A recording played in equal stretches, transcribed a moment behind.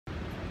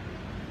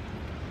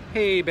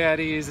Hey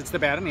baddies, it's the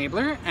Bad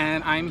Enabler,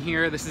 and I'm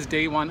here. This is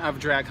day one of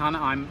DRAGCON.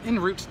 I'm en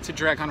route to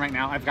DRAGCON right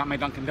now. I've got my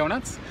Dunkin'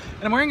 Donuts,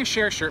 and I'm wearing a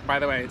Cher shirt, by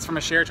the way. It's from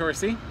a Cher tour,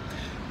 see?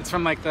 It's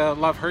from like the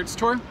Love Hurts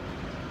tour.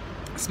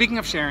 Speaking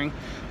of sharing,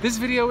 this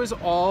video is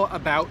all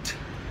about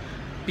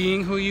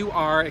being who you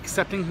are,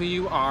 accepting who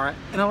you are,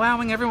 and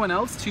allowing everyone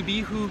else to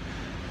be who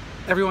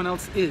everyone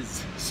else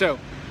is. So,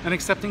 and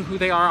accepting who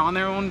they are on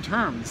their own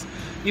terms.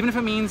 Even if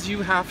it means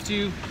you have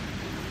to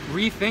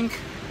rethink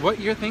what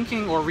you're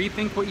thinking, or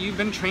rethink what you've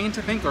been trained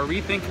to think, or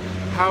rethink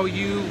how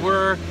you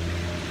were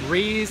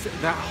raised,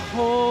 that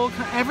whole,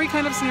 every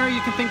kind of scenario you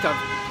can think of.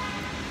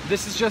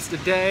 This is just a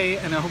day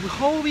and a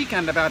whole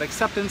weekend about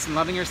acceptance and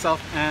loving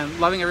yourself and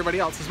loving everybody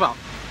else as well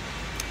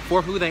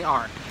for who they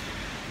are.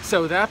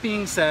 So that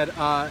being said,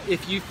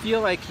 if you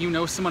feel like you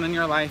know someone in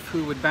your life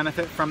who would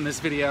benefit from this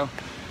video,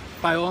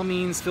 by all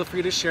means feel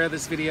free to share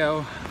this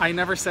video. I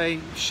never say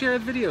share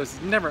the videos,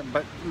 never,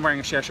 but I'm wearing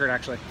a Cher shirt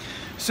actually.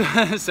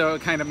 So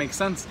it kind of makes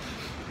sense.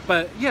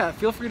 But yeah,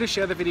 feel free to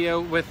share the video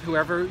with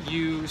whoever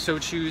you so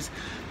choose.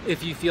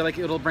 If you feel like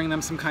it'll bring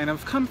them some kind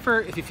of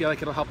comfort, if you feel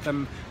like it'll help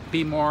them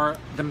be more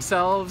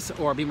themselves,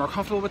 or be more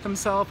comfortable with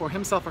themselves, or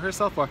himself or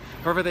herself, or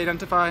however they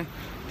identify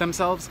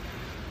themselves.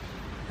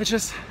 It's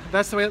just,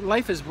 that's the way,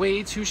 life is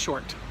way too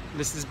short.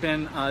 This has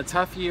been a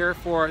tough year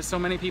for so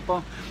many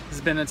people. This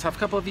has been a tough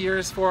couple of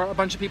years for a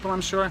bunch of people,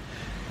 I'm sure.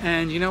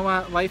 And you know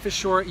what? Life is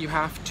short. You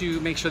have to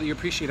make sure that you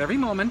appreciate every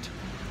moment.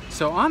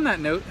 So on that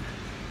note,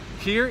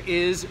 here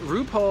is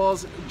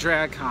RuPaul's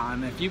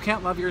DRAGCON. If you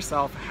can't love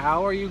yourself,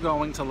 how are you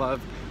going to love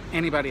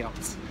anybody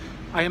else?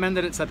 I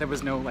amended it so that there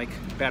was no like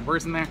bad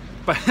words in there,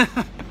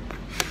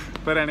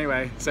 but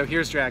anyway, so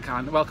here's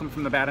DRAGCON. Welcome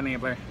from the Bad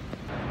Enabler.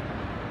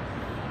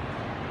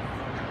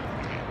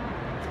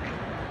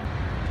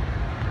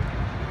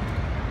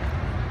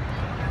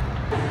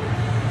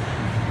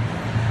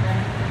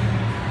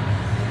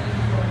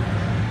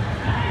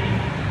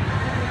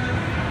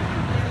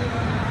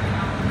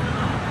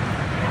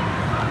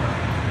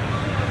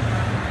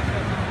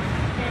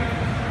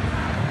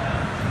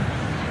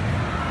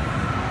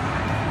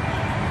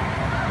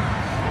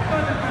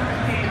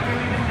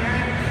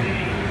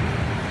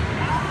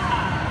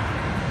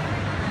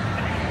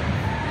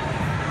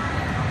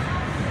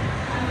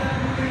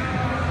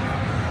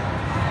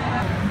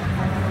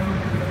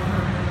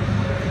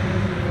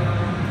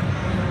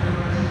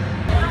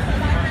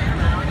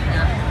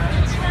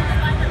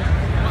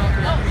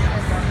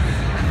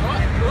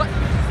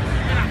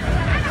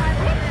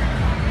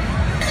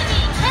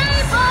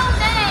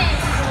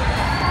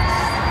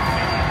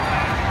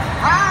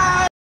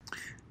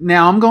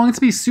 Now, I'm going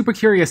to be super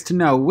curious to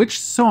know which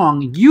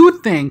song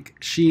you think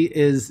she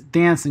is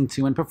dancing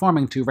to and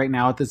performing to right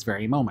now at this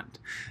very moment.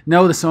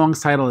 No, the song's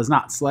title is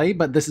not Slay,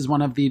 but this is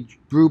one of the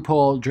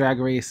RuPaul Drag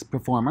Race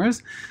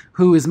performers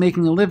who is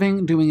making a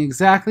living doing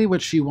exactly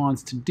what she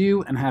wants to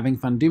do and having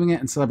fun doing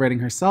it and celebrating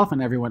herself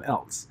and everyone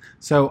else.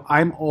 So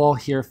I'm all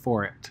here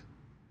for it.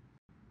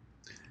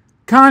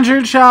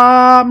 Conjured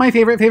Shop, my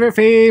favorite,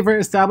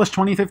 established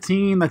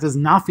 2015. That does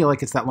not feel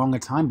like it's that long a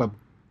time, but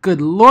good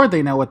Lord,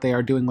 they know what they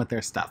are doing with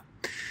their stuff.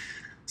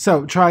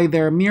 So, try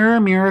their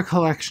Mirror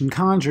collection.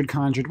 Conjured.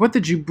 What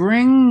did you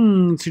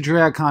bring to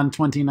DRAGCON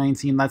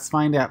 2019? Let's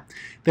find out.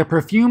 Their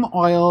perfume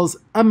oils,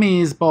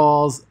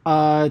 amazeballs.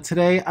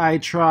 Today I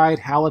tried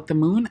Howl at the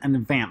Moon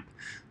and Vamp.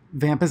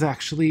 Vamp is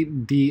actually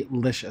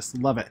delicious.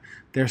 Love it.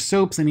 Their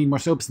soaps. I need more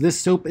soaps. This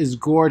soap is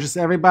gorgeous.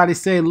 Everybody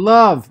say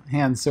love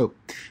hand soap.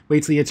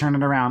 Wait till you turn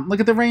it around.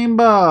 Look at the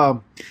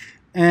rainbow.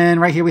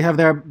 And right here we have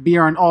their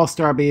Bjorn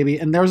All-Star Baby.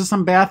 And there's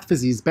some bath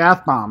fizzies,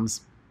 bath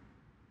bombs.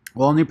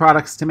 All new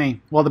products to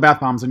me. Well, the bath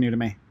bombs are new to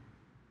me.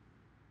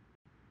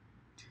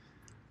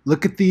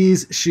 Look at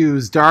these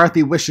shoes.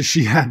 Dorothy wishes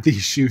she had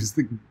these shoes.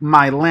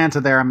 My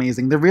Lanta, they're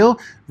amazing. The real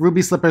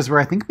ruby slippers were,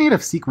 I think, made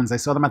of sequins. I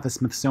saw them at the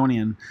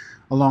Smithsonian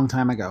a long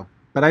time ago.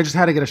 But I just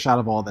had to get a shot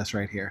of all this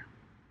right here.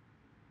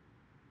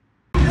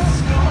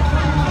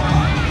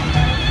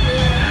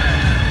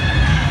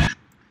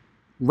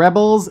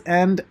 Rebels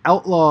and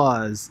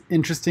Outlaws.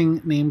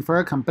 Interesting name for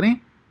a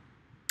company.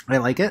 I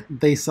like it.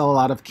 They sell a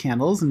lot of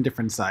candles in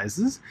different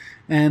sizes.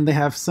 And they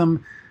have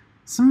some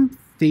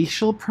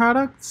facial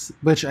products,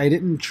 which I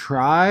didn't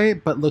try,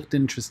 but looked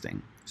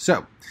interesting.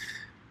 So,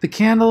 the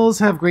candles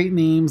have great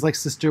names like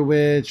Sister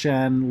Witch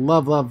and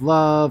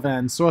Love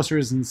and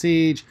Sorcerers and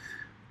Sage.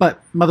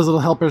 But Mother's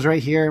Little Helpers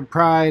right here,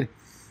 Pride.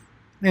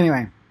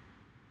 Anyway,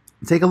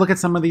 take a look at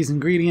some of these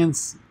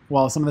ingredients.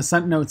 Well, some of the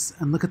scent notes,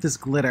 and look at this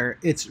glitter.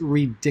 It's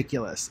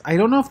ridiculous. I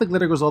don't know if the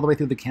glitter goes all the way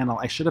through the candle.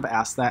 I should have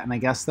asked that, and I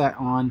guess that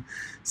on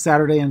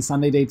Saturday and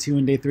Sunday, day 2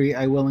 and day 3,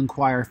 I will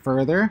inquire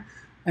further.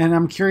 And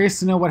I'm curious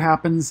to know what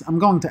happens. I'm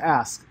going to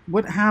ask,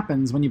 what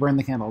happens when you burn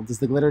the candle? Does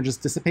the glitter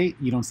just dissipate?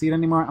 You don't see it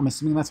anymore? I'm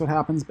assuming that's what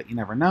happens, but you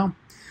never know.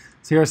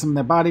 So here are some of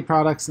their body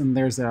products, and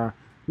there's their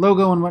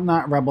logo and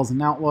whatnot, Rebels and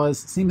Outlaws.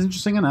 Seems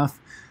interesting enough.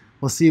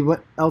 We'll see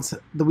what else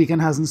the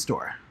weekend has in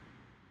store.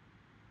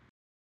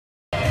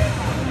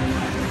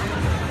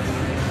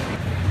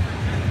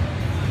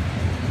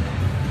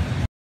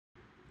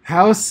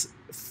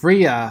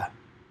 HoussFreya.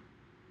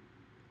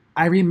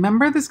 I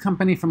remember this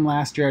company from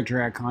last year at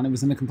DRAGCON. It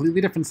was in a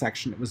completely different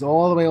section. It was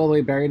all the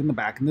way buried in the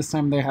back. And this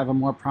time they have a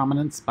more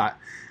prominent spot.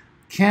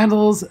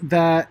 Candles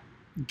that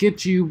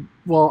get you,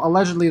 well,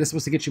 allegedly they're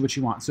supposed to get you what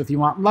you want. So if you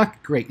want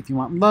luck, great. If you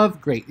want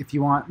love, great. If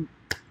you want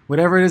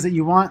whatever it is that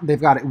you want, they've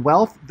got it.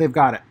 Wealth, they've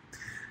got it.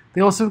 They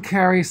also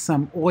carry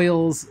some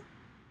oils,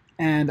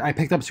 and I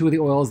picked up 2 of the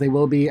oils. They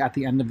will be at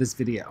the end of this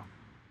video.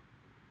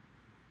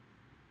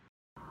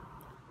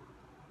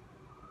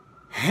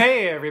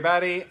 Hey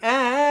everybody,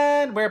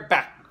 and we're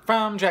back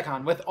from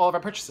DRAGCON with all of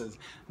our purchases.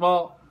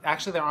 Well,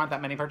 actually there aren't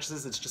that many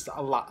purchases, it's just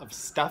a lot of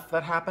stuff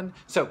that happened.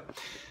 So,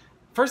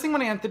 first thing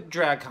when I entered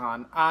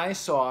DRAGCON, I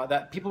saw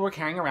that people were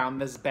carrying around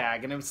this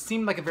bag, and it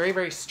seemed like a very,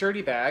 very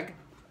sturdy bag.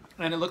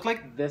 And it looked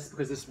like this,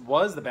 because this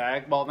was the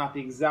bag. Well, not the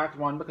exact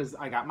one, because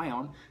I got my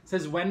own. It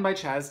says Wen by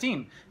Chaz Dean.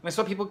 And I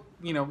saw people,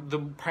 you know,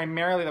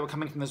 primarily that were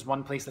coming from this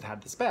one place that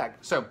had this bag.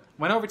 So,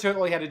 went over to it,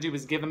 all you had to do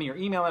was give them your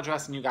email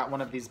address, and you got one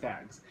of these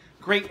bags.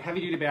 Great,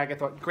 heavy-duty bag. I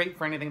thought, great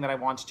for anything that I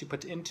want to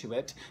put into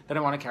it that I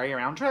want to carry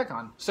around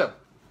DRAGCON. So,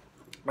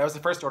 that was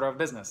the first order of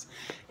business.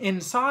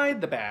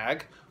 Inside the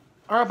bag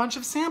are a bunch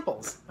of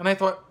samples. And I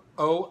thought,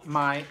 oh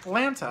my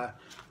Lanta.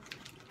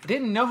 I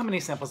didn't know how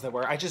many samples there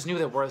were. I just knew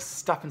there was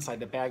stuff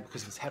inside the bag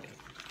because it was heavy.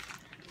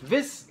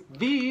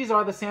 These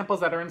are the samples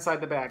that are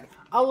inside the bag.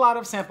 A lot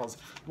of samples.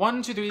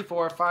 1, 2, 3,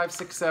 4, 5,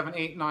 6, 7,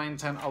 8, 9,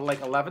 10,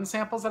 like 11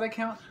 samples that I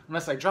count.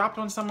 Unless I dropped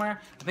one somewhere,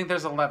 I think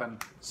there's 11.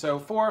 So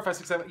 4, 5,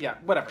 6, 7, yeah,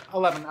 whatever.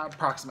 11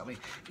 approximately.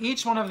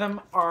 Each one of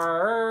them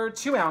are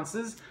 2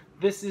 ounces.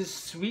 This is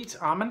sweet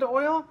almond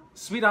oil,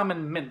 sweet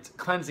almond mint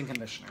cleansing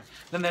conditioner.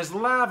 Then there's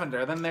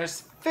lavender, then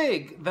there's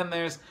fig, then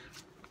there's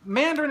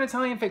Mandarin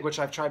Italian fig, which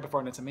I've tried before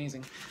and it's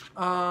amazing.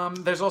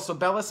 There's also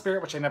Bella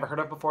Spirit, which I never heard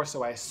of before,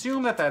 so I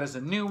assume that that is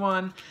a new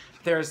one.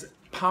 There's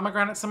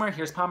pomegranate somewhere.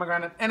 Here's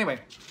pomegranate. Anyway,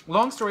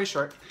 long story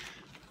short,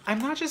 I'm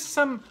not just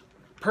some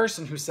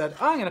person who said,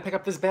 oh, I'm going to pick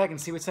up this bag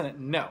and see what's in it.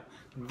 No.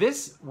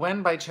 This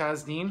Wen by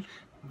Chaz Dean,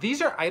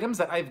 these are items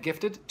that I've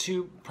gifted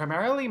to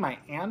primarily my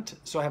aunt.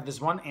 So I have this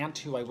one aunt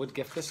who I would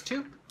gift this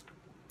to.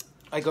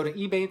 I go to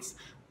Ebates,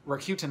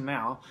 Rakuten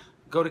now,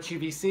 go to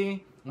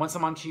QVC. Once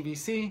I'm on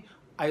QVC,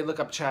 I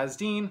look up Chaz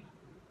Dean.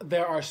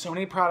 There are so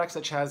many products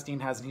that Chaz Dean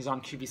has, and he's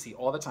on QVC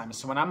all the time.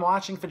 So when I'm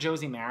watching for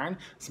Josie Marin,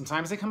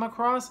 sometimes I come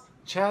across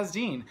Chaz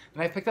Dean,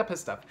 and I picked up his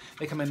stuff.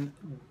 They come in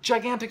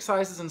gigantic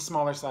sizes and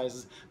smaller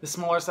sizes. The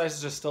smaller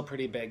sizes are still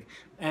pretty big,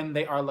 and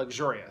they are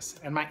luxurious.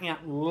 And my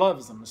aunt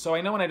loves them. So I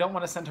know when I don't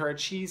want to send her a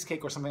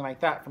cheesecake or something like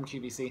that from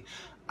QVC,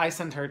 I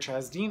send her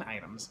Chaz Dean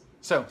items.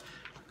 So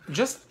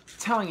just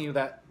telling you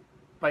that,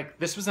 like,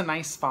 this was a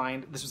nice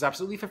find. This was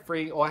absolutely for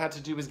free. All I had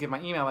to do was give my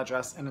email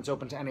address, and it's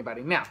open to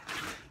anybody. Now,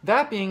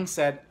 that being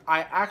said,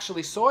 I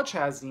actually saw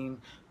Chaz Dean.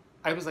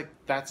 I was like,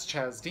 that's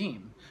Chaz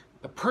Dean,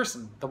 the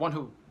person, the one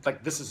who,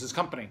 like, this is his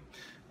company.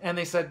 And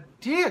they said,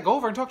 yeah, go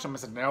over and talk to him. I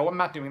said, no, I'm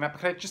not doing that,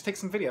 but could I just take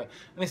some video? And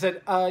they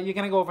said, you're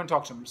going to go over and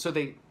talk to him. So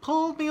they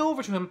pulled me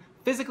over to him,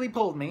 physically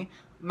pulled me,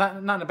 not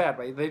in a bad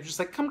way. They were just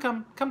like,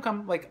 come,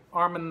 like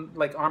arm in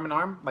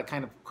arm, like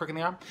kind of crook in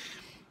the arm.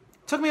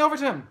 Took me over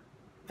to him.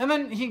 And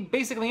then he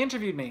basically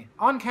interviewed me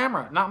on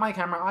camera, not my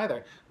camera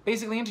either.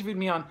 Basically interviewed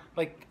me on,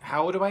 like,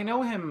 how do I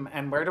know him,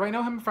 and where do I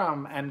know him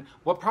from, and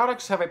what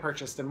products have I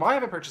purchased, and why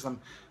have I purchased them.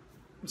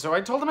 So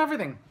I told him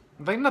everything.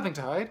 Like, nothing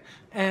to hide.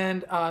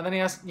 And then he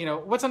asked, you know,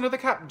 what's under the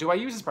cap? Do I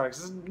use his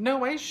products? I said,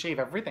 no, I shave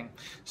everything.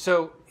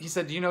 So he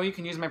said, do you know you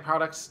can use my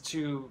products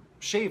to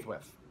shave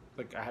with?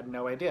 Like, I had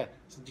no idea.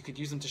 So you could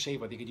use them to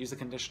shave with. You could use the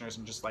conditioners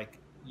and just, like,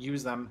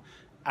 use them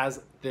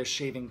as their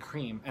shaving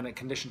cream, and it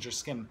conditions your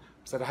skin.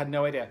 So I had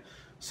no idea.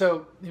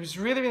 So it was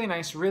really, really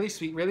nice, really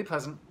sweet, really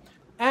pleasant,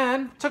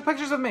 and took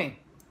pictures of me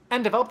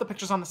and developed the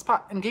pictures on the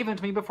spot and gave them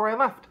to me before I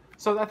left.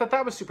 So I thought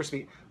that was super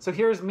sweet. So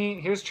here's me,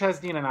 here's Chaz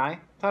Dean and I.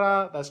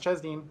 Ta-da, that's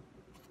Chaz Dean.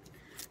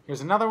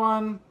 Here's another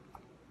one,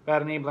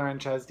 Bad Enabler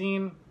and Chaz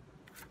Dean.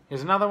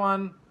 Here's another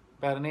one,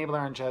 Bad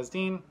Enabler and Chaz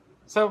Dean.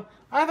 So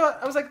I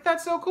was like,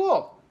 that's so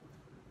cool.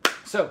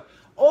 So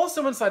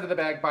also inside of the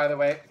bag, by the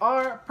way,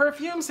 are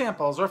perfume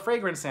samples or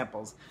fragrance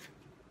samples.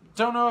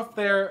 Don't know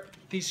if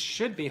these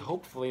should be,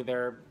 hopefully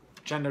they're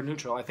gender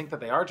neutral. I think that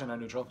they are gender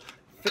neutral.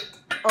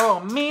 Oh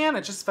man,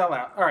 it just fell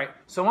out. All right,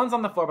 so one's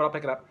on the floor, but I'll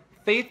pick it up.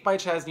 Faith by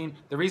Chaz Dean.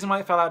 The reason why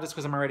it fell out is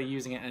because I'm already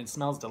using it and it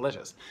smells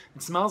delicious.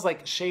 It smells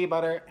like shea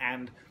butter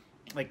and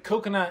like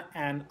coconut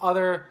and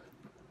other,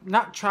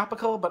 not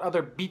tropical, but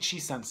other beachy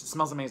scents. It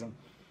smells amazing.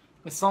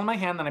 It's still in my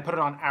hand, and I put it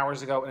on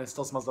hours ago, and it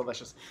still smells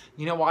delicious.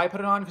 You know why I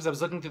put it on? Because I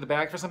was looking through the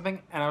bag for something,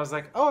 and I was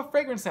like, oh, a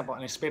fragrance sample,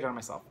 and I sprayed it on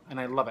myself, and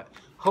I love it.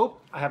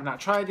 Hope, I have not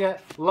tried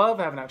yet. Love,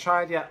 I have not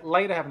tried yet.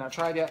 Light, I have not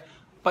tried yet.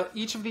 But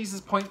each of these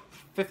is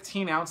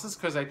 0.15 ounces,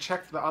 because I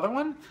checked the other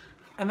one,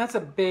 and that's a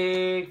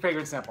big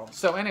fragrance sample.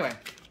 So anyway,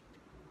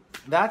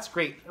 that's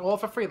great. All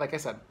for free, like I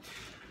said.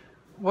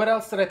 What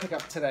else did I pick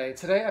up today?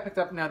 Today I picked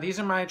up, now these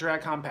are my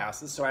DRAGCON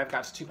passes, so I've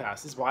got 2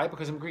 passes. Why?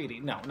 Because I'm greedy.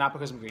 No, not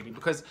because I'm greedy.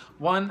 Because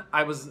one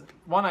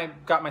I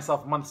got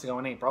myself months ago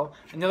in April,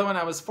 and the other one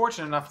I was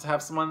fortunate enough to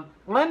have someone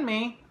lend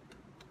me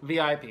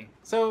VIP.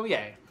 So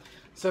yay.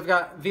 So I've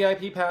got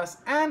VIP pass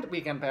and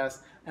weekend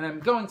pass, and I'm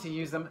going to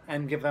use them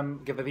and give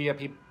the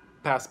VIP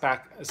pass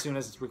back as soon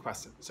as it's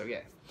requested. So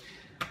yay.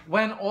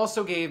 Wen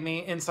also gave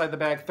me inside the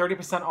bag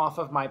 30% off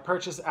of my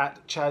purchase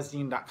at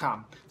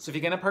chazdean.com. So if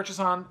you're going to purchase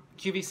on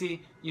QVC,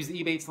 use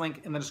the Ebates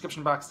link in the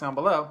description box down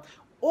below.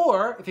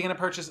 Or if you're going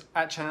to purchase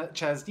at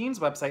Chaz Dean's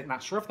website,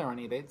 not sure if they're on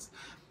Ebates,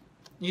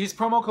 use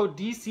promo code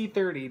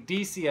DC30,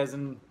 DC as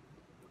in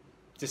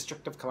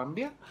District of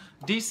Columbia,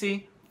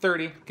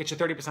 DC30, get you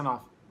 30%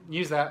 off.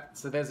 Use that.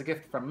 So there's a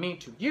gift from me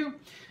to you.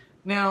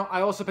 Now,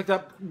 I also picked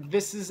up,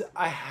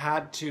 I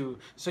had to.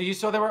 So you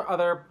saw there were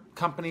other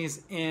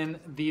companies in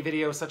the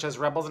video, such as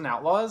Rebels and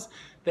Outlaws.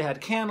 They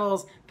had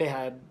candles, they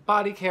had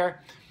body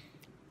care.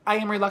 I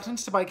am reluctant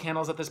to buy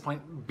candles at this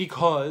point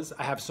because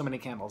I have so many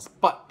candles.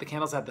 But the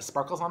candles that had the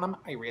sparkles on them,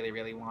 I really,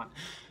 really want.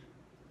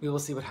 We will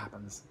see what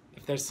happens.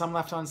 If there's some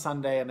left on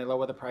Sunday and they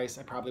lower the price,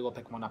 I probably will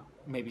pick one up,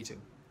 maybe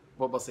two.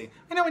 We'll see.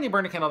 I know when you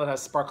burn a candle that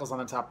has sparkles on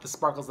the top, the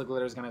sparkles, the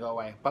glitter is going to go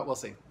away, but we'll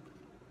see.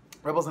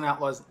 Rebels and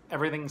Outlaws,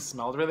 everything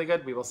smelled really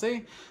good. We will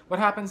see what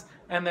happens.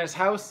 And there's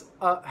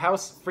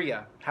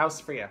HoussFreya.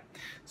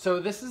 So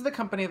this is the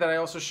company that I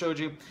also showed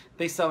you.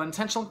 They sell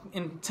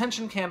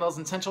intention candles,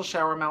 intention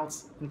shower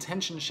melts,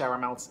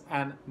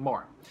 and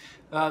more.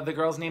 The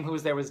girl's name who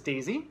was there was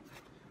Daisy.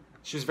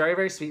 She was very,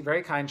 very sweet,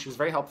 very kind. She was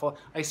very helpful.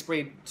 I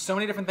sprayed so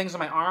many different things on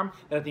my arm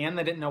that at the end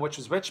I didn't know which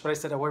was which, but I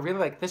said, oh, I really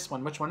like this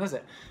one. Which one is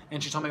it?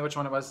 And she told me which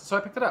one it was, so I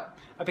picked it up.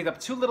 I picked up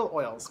 2 little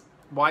oils.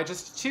 Why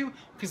just 2?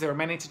 Because there were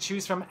many to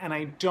choose from, and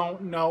I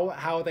don't know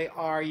how they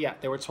are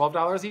yet. They were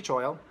 $12 each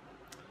oil,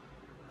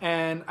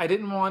 and I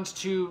didn't want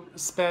to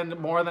spend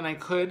more than I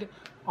could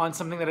on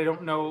something that I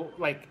don't know,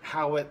 like,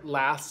 how it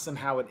lasts and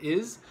how it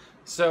is.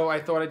 So I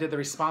thought I did the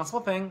responsible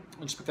thing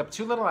and just picked up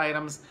 2 little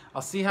items.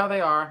 I'll see how they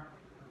are.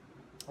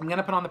 I'm going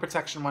to put on the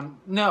protection one.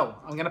 No,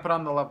 I'm going to put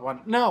on the love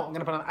one. No, I'm going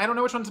to put on, I don't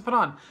know which one to put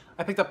on.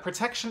 I picked up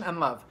protection and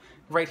love.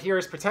 Right here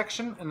is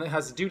protection, and it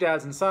has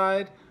doodads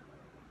inside.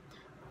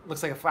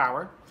 Looks like a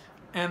flower.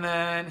 And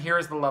then here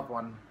is the love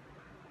one.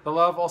 The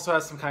love also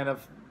has some kind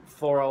of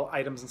floral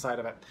items inside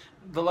of it.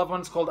 The love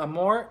one's called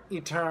Amor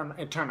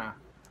Eterna.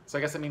 So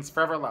I guess it means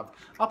forever love.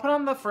 I'll put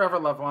on the forever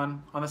love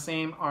one on the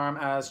same arm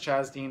as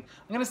Chaz Dean.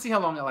 I'm going to see how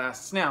long it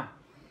lasts. Now,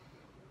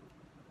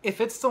 if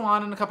it's still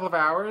on in a couple of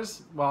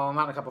hours, well,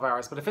 not in a couple of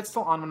hours, but if it's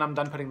still on when I'm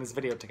done putting this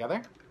video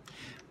together,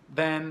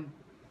 then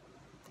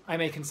I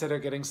may consider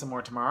getting some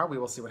more tomorrow. We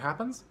will see what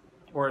happens.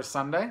 Or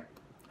Sunday.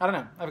 I don't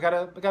know. I've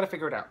got to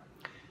figure it out.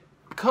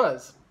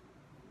 Because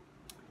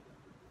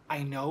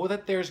I know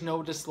that there's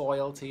no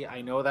disloyalty.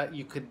 I know that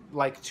you could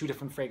like 2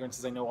 different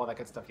fragrances. I know all that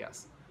good stuff,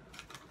 yes.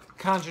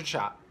 Conjured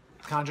Shop.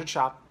 Conjured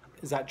Shop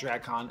is at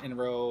DRAGCON in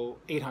row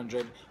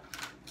 800.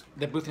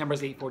 The booth number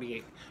is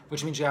 848,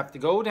 which means you have to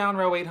go down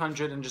row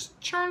 800 and just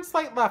turn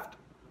slight left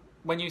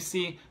when you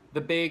see the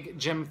big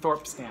Jim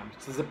Thorpe stand.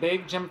 So there's a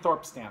big Jim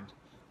Thorpe stand.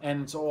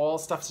 And it's all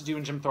stuff to do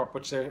in Jim Thorpe,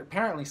 which there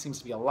apparently seems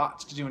to be a lot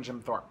to do in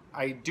Jim Thorpe.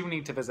 I do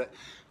need to visit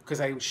because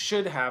I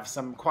should have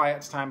some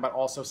quiet time, but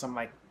also some,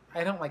 like,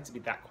 I don't like to be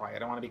that quiet. I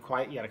don't want to be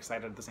quiet yet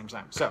excited at the same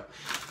time. So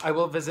I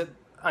will visit,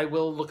 I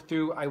will look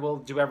through, I will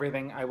do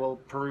everything, I will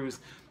peruse.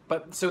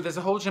 But so there's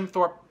a whole Jim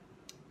Thorpe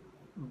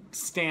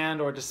stand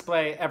or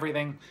display,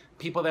 everything.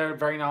 People there are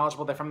very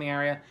knowledgeable, they're from the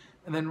area.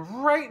 And then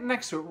right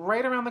next to it,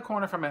 right around the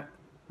corner from it,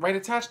 right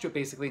attached to it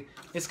basically,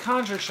 is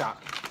Conjured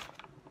Shop.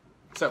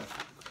 So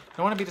I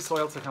don't want to be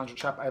disloyal to Conjured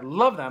Shop. I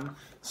love them,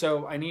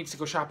 so I need to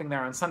go shopping there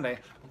on Sunday.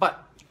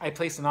 But I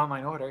placed an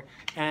online order,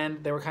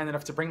 and they were kind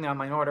enough to bring the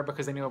online order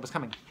because they knew it was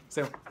coming.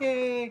 So,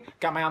 yay!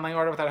 Got my online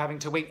order without having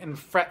to wait and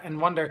fret and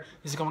wonder,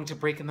 is it going to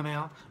break in the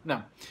mail?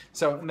 No.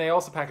 So, and they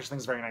also package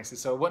things very nicely,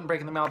 so it wouldn't break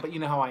in the mail, but you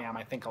know how I am.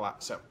 I think a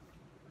lot, so.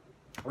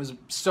 I was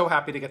so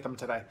happy to get them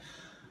today.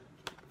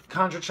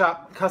 Conjured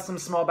Shop, custom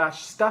small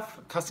batch stuff,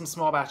 custom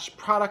small batch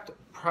product,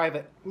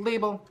 private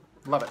label.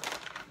 Love it.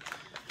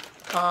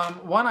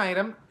 One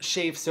item,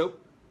 shave soap.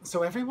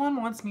 So everyone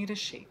wants me to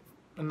shave,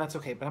 and that's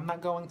okay, but I'm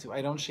not going to.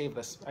 I don't shave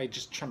this. I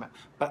just trim it.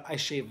 But I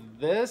shave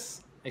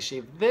this, I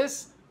shave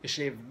this, I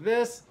shave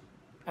this,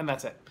 and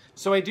that's it.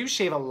 So I do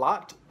shave a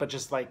lot, but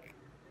just like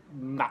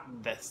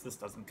not this. This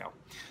doesn't go.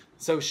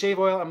 So shave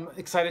oil, I'm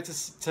excited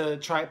to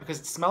try it because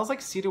it smells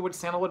like cedarwood,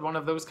 sandalwood, one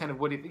of those kind of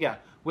woody, yeah,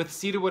 with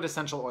cedarwood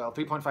essential oil,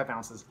 3.5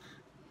 ounces.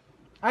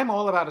 I'm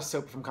all about a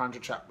soap from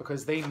Conjured Shop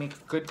because they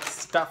make good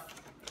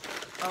stuff.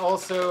 I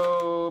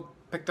also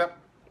picked up,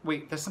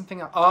 wait, there's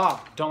something else.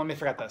 Oh, don't let me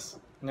forget this.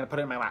 I'm going to put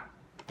it in my lap.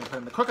 I'm going to put it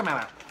in the crook of my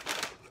lap.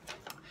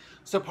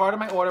 So part of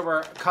my order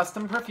were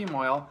custom perfume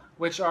oil,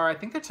 which are, I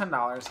think they're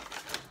 $10.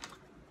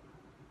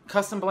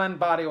 Custom blend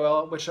body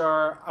oil, which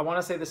are, I want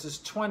to say this is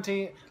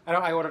 20.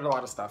 I ordered a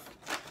lot of stuff.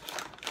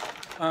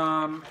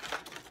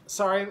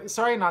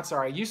 Sorry, not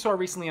sorry. You saw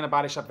recently in a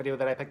Body Shop video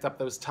that I picked up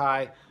those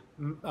Thai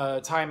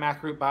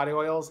Mac Root body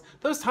oils.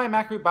 Those Thai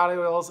Mac Root body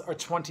oils are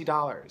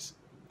 $20.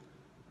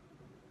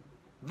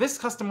 This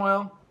custom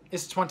oil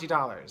is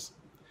 $20.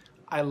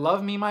 I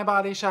love me my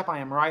Body Shop. I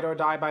am ride or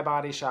die by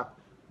Body Shop,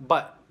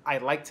 but I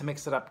like to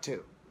mix it up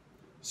too.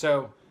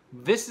 So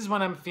This is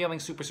when I'm feeling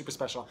super, super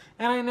special.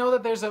 And I know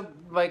that there's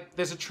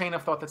a train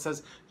of thought that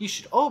says, you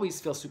should always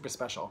feel super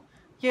special.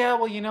 Yeah,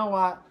 well, you know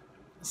what?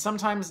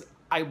 Sometimes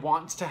I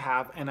want to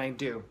have, and I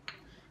do,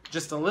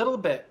 just a little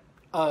bit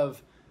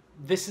of,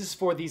 this is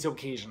for these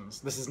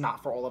occasions. This is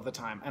not for all of the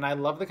time. And I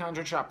love the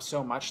Conjured Shop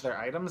so much, their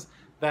items,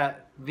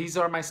 that these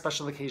are my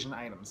special occasion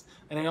items.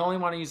 And I only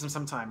want to use them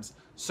sometimes.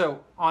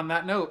 So on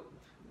that note,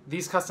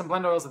 these custom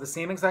blend oils are the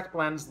same exact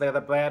blends. They're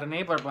the Bad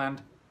Enabler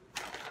blend.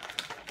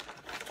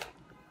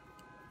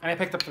 And I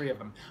picked up 3 of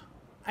them.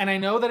 And I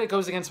know that it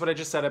goes against what I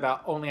just said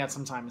about only at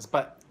some times,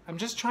 but I'm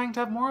just trying to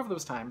have more of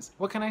those times.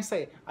 What can I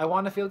say? I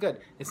want to feel good.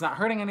 It's not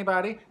hurting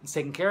anybody. It's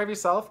taking care of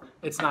yourself.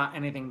 It's not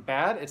anything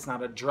bad. It's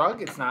not a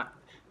drug.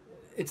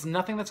 It's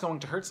nothing that's going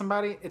to hurt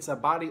somebody. It's a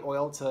body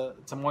oil to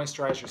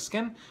moisturize your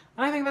skin.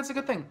 And I think that's a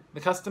good thing.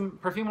 The custom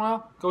perfume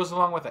oil goes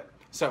along with it.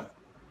 So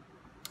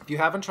if you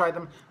haven't tried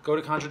them, go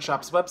to Conjured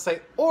Shop's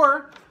website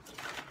or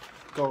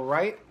go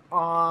right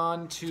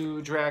on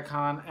to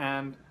DRAGCON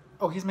and,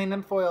 oh, he's made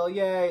nymph oil,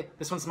 yay.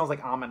 This one smells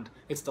like almond.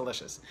 It's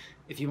delicious.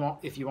 If you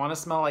want to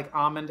smell like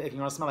almond, if you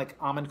want to smell like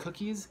almond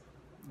cookies,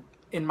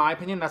 in my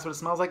opinion, that's what it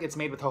smells like. It's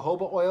made with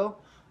jojoba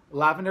oil,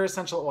 lavender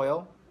essential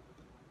oil,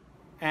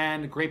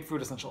 and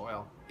grapefruit essential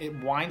oil. It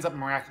winds up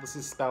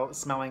miraculously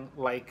smelling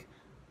like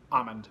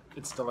almond.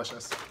 It's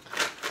delicious.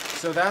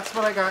 So that's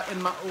what I got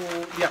in my,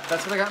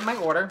 that's what I got in my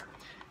order.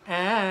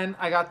 And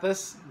I got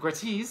this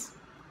gratis.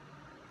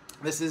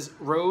 This is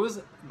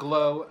Rose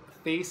Glow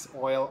Face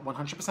Oil,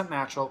 100%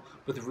 natural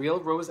with real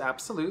rose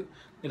absolute.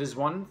 It is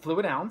 1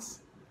 fluid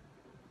ounce.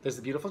 There's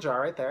the beautiful jar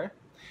right there.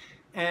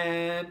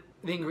 And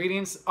the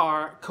ingredients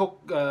are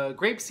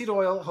grapeseed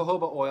oil,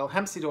 jojoba oil,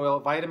 hemp seed oil,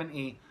 vitamin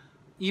E,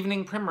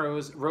 evening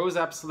primrose, rose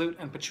absolute,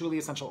 and patchouli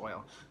essential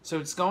oil. So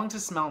it's going to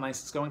smell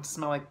nice. It's going to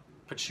smell like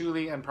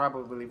patchouli and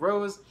probably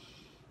rose.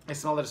 I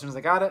smelled it as soon as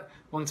I got it.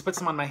 I'm going to put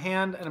some on my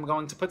hand, and I'm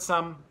going to put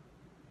some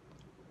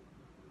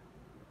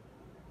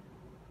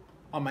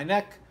on my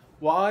neck.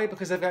 Why?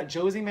 Because I've got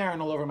Josie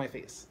Marin all over my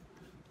face.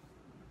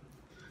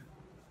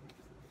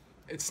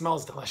 It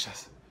smells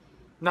delicious.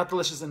 Not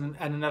delicious in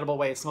an edible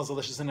way. It smells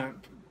delicious in a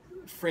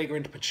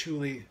fragrant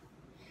patchouli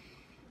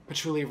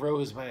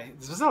rose way.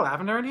 Was there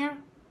lavender in here?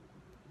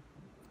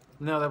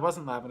 No, there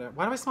wasn't lavender.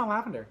 Why do I smell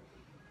lavender?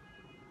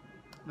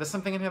 There's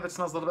something in here that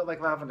smells a little bit like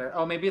lavender.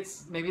 Oh, maybe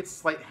it's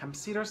slight hemp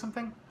seed or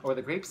something? Or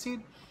the grape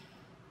seed?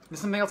 There's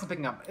something else I'm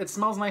picking up. It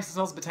smells nice. It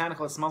smells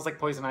botanical. It smells like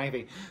poison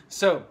ivy.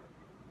 So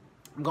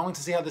I'm going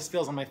to see how this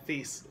feels on my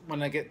face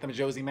when I get the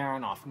Josie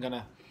Marin off.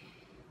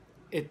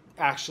 It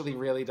actually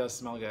really does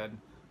smell good.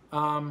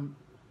 And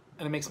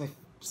it makes my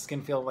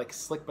skin feel like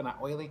slick but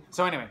not oily.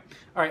 So anyway,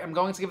 all right, I'm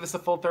going to give this a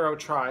full thorough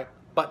try,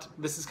 but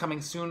this is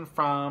coming soon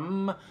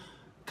from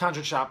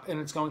Conjured Shop, and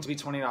it's going to be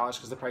 $20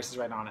 because the price is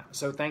right on it.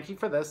 So thank you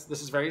for this.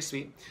 This is very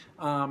sweet.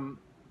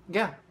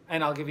 Yeah,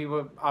 and I'll give you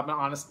an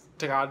honest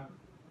to God,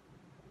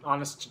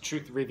 honest to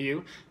truth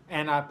review.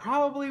 And I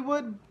probably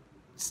would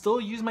still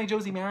use my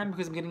Josie Marin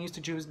because I'm getting used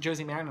to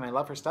Josie Marin and I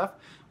love her stuff,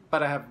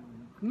 but I have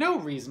no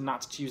reason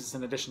not to use this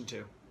in addition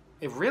to.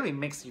 It really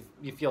makes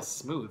you feel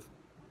smooth.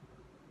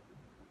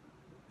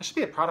 I should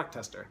be a product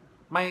tester.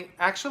 I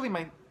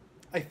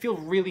feel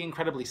really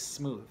incredibly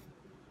smooth.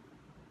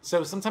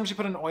 So sometimes you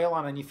put an oil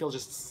on and you feel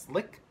just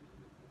slick,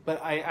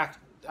 but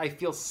I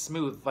feel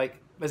smooth,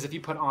 like as if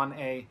you put on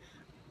a,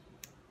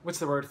 what's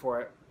the word for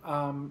it?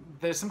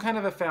 There's some kind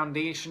of a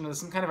foundation, there's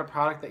some kind of a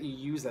product that you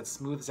use that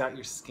smooths out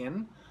your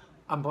skin.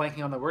 I'm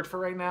blanking on the word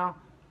for it right now.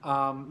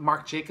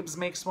 Marc Jacobs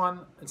makes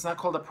one. It's not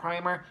called a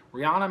primer.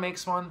 Rihanna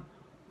makes one.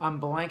 I'm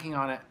blanking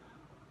on it.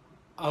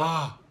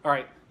 Oh, all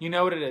right. You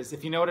know what it is.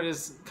 If you know what it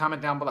is,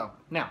 comment down below.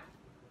 Now,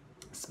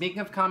 speaking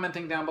of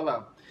commenting down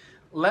below,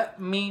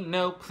 let me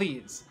know,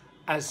 please,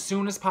 as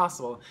soon as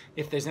possible,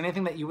 if there's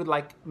anything that you would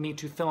like me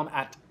to film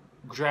at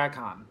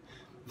DRAGCON.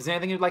 If there's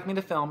anything you'd like me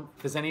to film,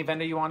 if there's any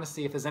vendor you want to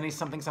see, if there's any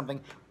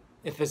something,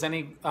 if there's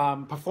any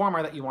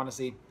performer that you want to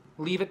see,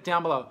 leave it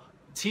down below.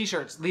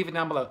 T-shirts, leave it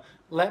down below.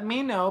 Let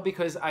me know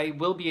because I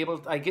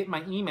get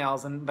my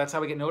emails and that's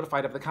how I get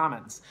notified of the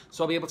comments.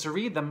 So I'll be able to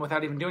read them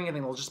without even doing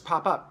anything. They'll just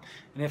pop up.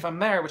 And if I'm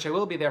there, which I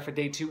will be there for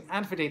day 2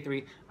 and for day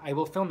 3, I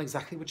will film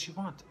exactly what you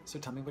want. So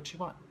tell me what you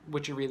want,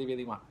 what you really,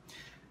 really want.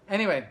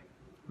 Anyway,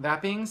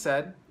 that being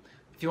said,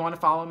 if you want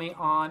to follow me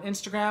on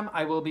Instagram,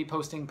 I will be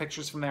posting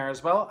pictures from there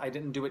as well. I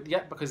didn't do it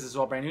yet because this is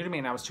all brand new to me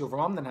and I was too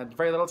overwhelmed and had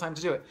very little time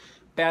to do it.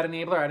 Bad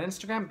Enabler at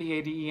Instagram,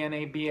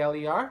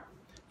 BADENABLER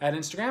at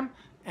Instagram.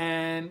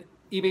 And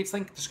Ebates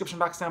link, description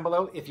box down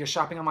below. If you're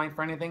shopping online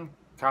for anything,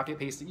 copy it,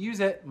 paste it, use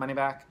it, money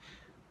back.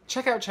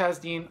 Check out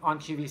Chaz Dean on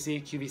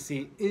QVC.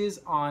 QVC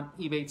is on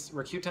Ebates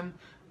Rakuten.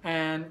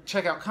 And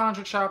check out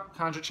Conjured Shop.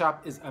 Conjured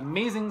Shop is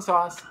amazing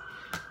sauce.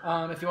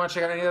 If you want to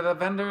check out any of the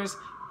vendors,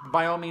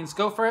 by all means,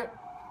 go for it.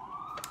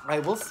 I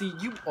will see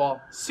you all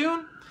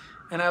soon.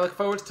 And I look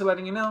forward to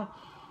letting you know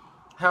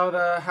how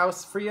the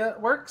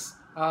HoussFreya works.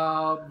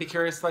 I'll be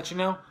curious to let you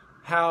know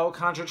how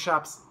Conjured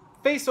Shop's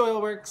face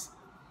oil works.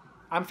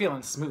 I'm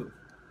feeling smooth.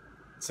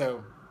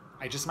 So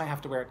I just might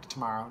have to wear it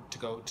tomorrow to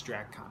go to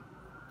DRAGCON.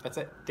 That's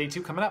it. Day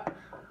 2 coming up.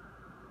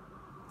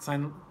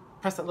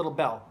 press that little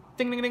bell,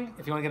 ding, ding, ding,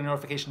 if you want to get a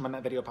notification when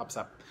that video pops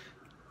up.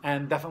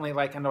 And definitely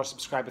like and or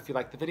subscribe if you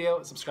liked the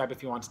video. Subscribe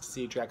if you wanted to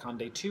see DRAGCON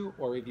Day 2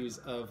 or reviews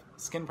of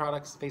skin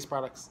products, face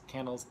products,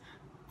 candles,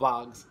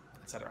 vlogs,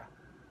 etc.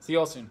 See you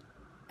all soon.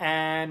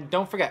 And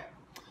don't forget,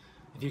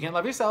 if you can't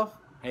love yourself,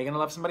 how are you going to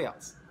love somebody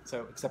else?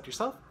 So accept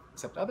yourself,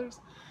 accept others,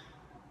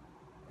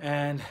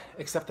 and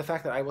accept the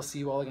fact that I will see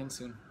you all again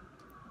soon.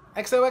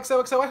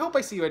 XOXOXO, I hope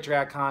I see you at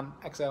DRAGCON.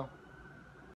 XO.